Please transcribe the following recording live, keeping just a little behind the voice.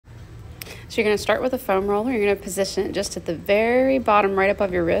So you're going to start with a foam roller. You're going to position it just at the very bottom, right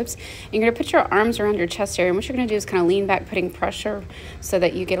above your ribs. And you're going to put your arms around your chest area. And what you're going to do is kind of lean back, putting pressure so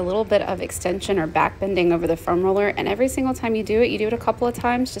that you get a little bit of extension or back bending over the foam roller. And every single time you do it a couple of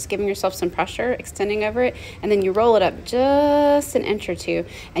times, just giving yourself some pressure, extending over it. And then you roll it up just an inch or two,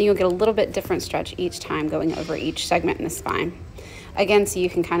 and you'll get a little bit different stretch each time going over each segment in the spine. Again, so you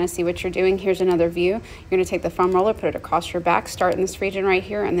can kind of see what you're doing. Here's another view. You're going to take the foam roller, put it across your back, start in this region right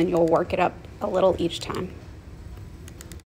here, and then you'll work it up a little each time.